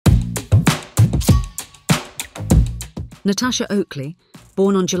Natasha Oakley,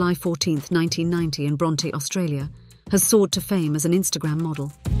 born on July 14, 1990 in Bronte, Australia, has soared to fame as an Instagram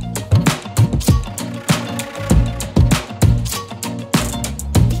model.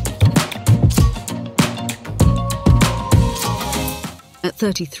 At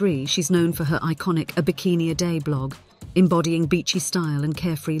 33, she's known for her iconic A Bikini a Day blog, embodying beachy style and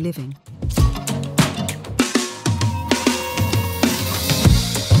carefree living.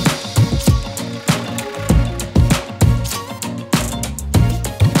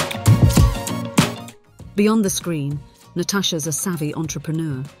 Beyond the screen, Natasha's a savvy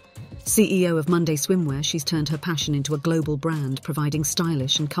entrepreneur. CEO of Monday Swimwear, she's turned her passion into a global brand providing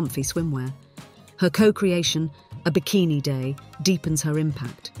stylish and comfy swimwear. Her co-creation, A Bikini Day, deepens her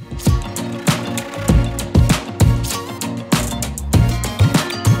impact.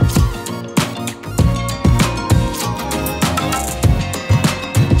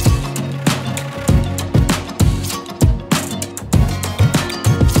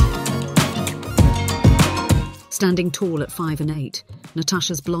 Standing tall at 5 and 8,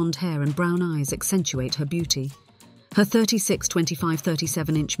 Natasha's blonde hair and brown eyes accentuate her beauty. Her 36, 25,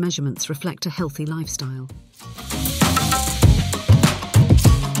 37-inch measurements reflect a healthy lifestyle.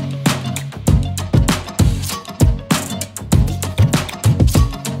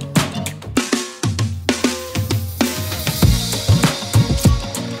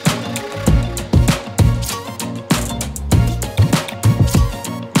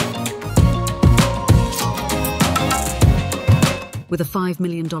 With a $5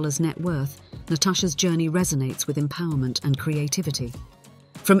 million net worth, Natasha's journey resonates with empowerment and creativity.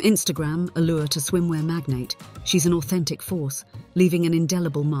 From Instagram allure to swimwear magnate, she's an authentic force, leaving an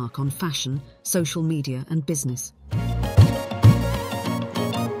indelible mark on fashion, social media, and business.